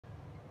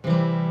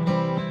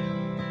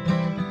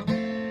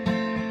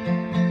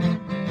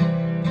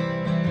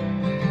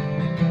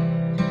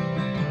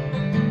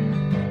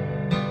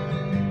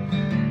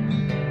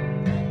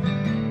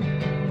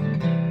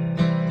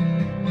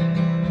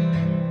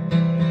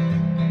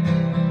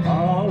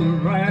all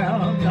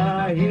around.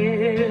 I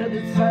hear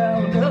the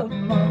sound of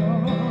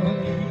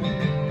money,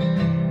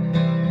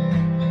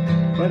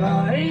 but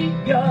I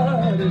ain't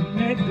got a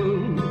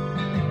nickel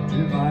to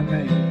my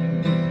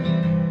name.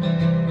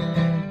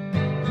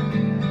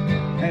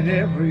 And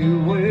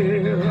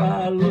everywhere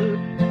I look,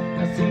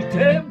 I see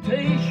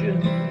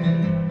temptation.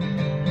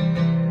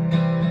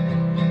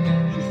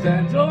 She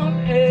stands on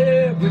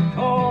every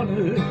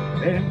corner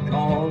and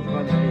calls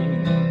my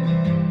name.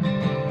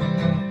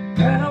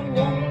 Now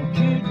won't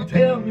you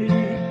tell me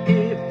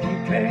if you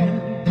can,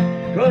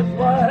 'cause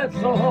life's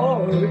so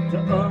hard to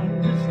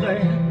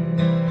understand.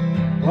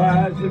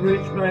 Why is the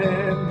rich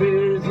man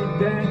busy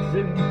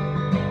dancing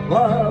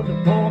while the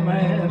poor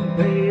man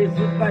pays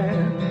the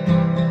band?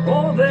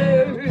 Oh,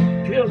 they're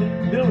killing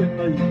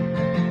me.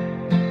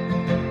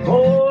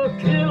 Oh,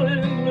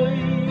 killing me.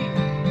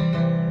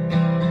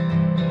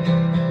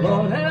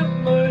 Lord have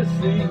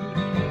mercy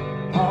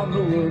on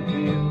the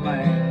working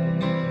man.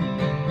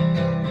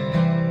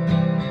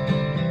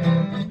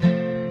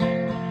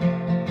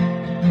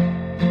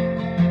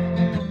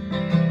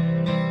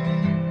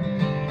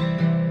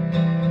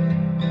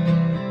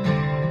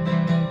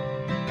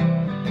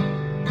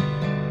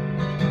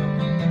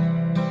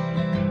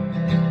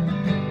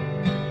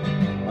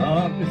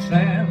 Uncle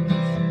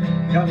Sam's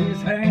got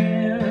his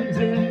hands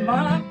in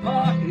my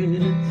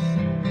pockets.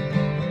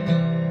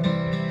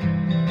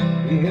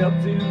 He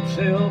helps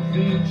himself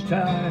each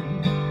time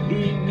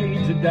he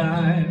needs a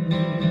dime.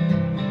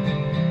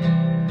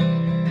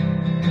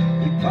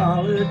 The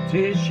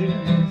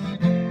politicians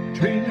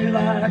treat me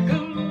like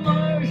a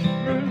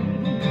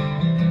mushroom,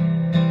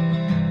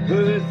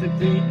 'cause they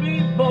feed me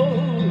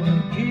bowl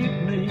and keep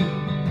me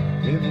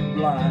living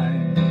blind.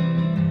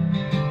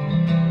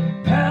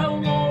 Now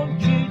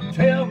won't you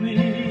tell me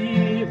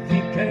if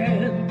you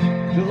can,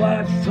 'cause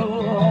life's so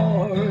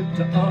hard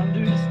to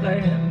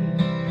understand.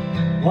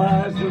 Why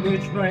is the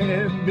rich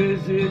man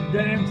busy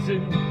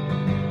dancing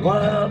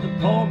while the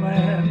poor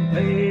man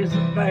pays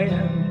the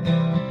band?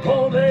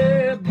 Oh,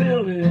 they're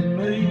billing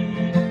me,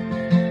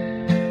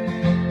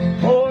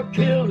 or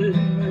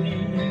killing me.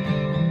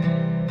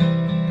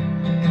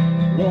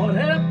 Lord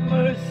have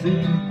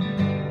mercy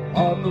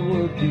on the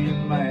working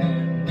man.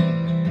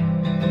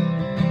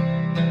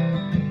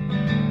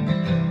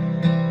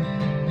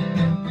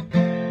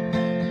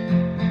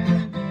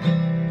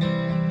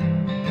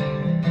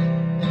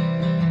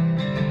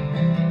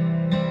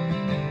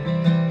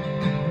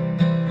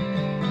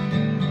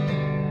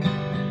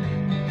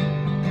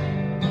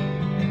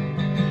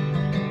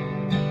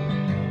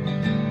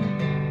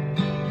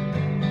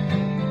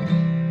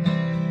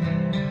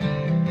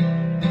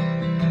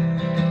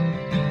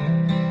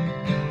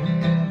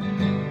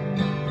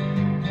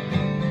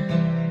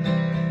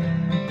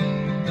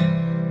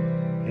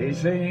 Hey,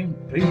 St.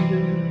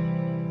 Peter,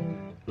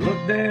 look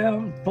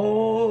down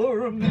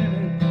for a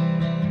minute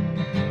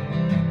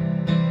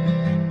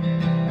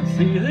and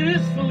see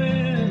this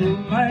little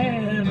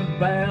man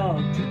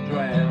about to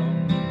drown.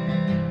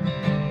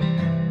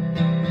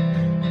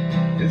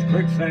 There's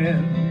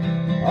quicksand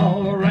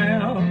all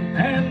around,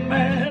 and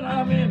man,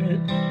 I'm in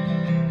it.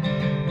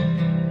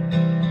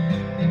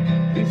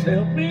 Please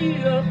help me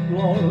up,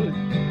 Lord,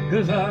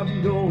 'cause I'm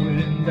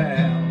going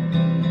down.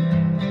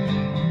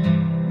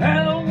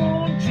 Now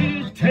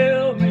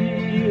tell me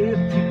if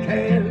you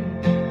can,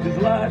 'cause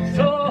life's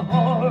so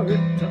hard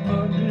to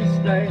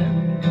understand.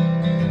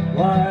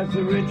 Why is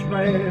the rich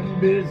man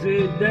busy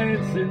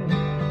dancing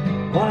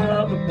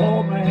while the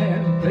poor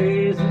man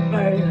pays the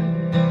band?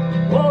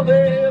 Oh,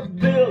 they're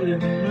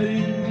billing me,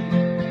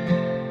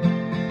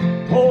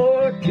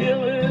 or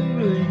killing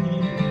me.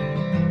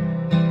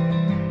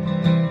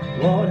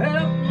 Lord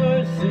have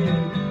mercy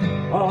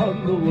on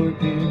the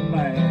working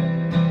man.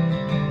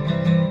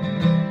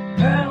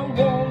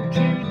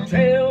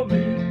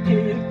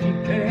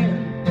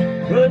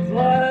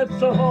 Life's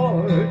so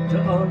hard to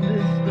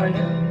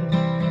understand.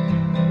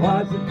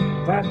 Why's the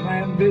fat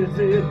man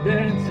busy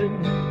dancing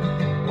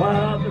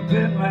while the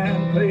thin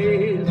man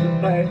plays the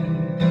band?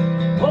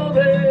 Oh,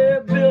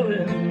 they're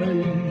billing me,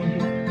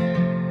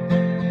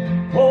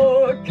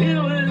 or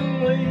killing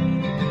me.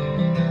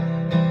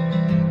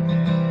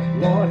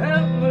 Lord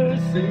have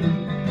mercy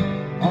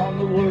on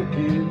the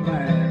working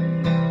man.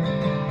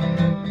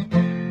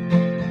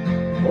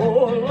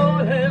 Oh,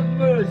 Lord have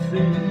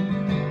mercy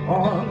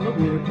on the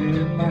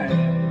working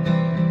man.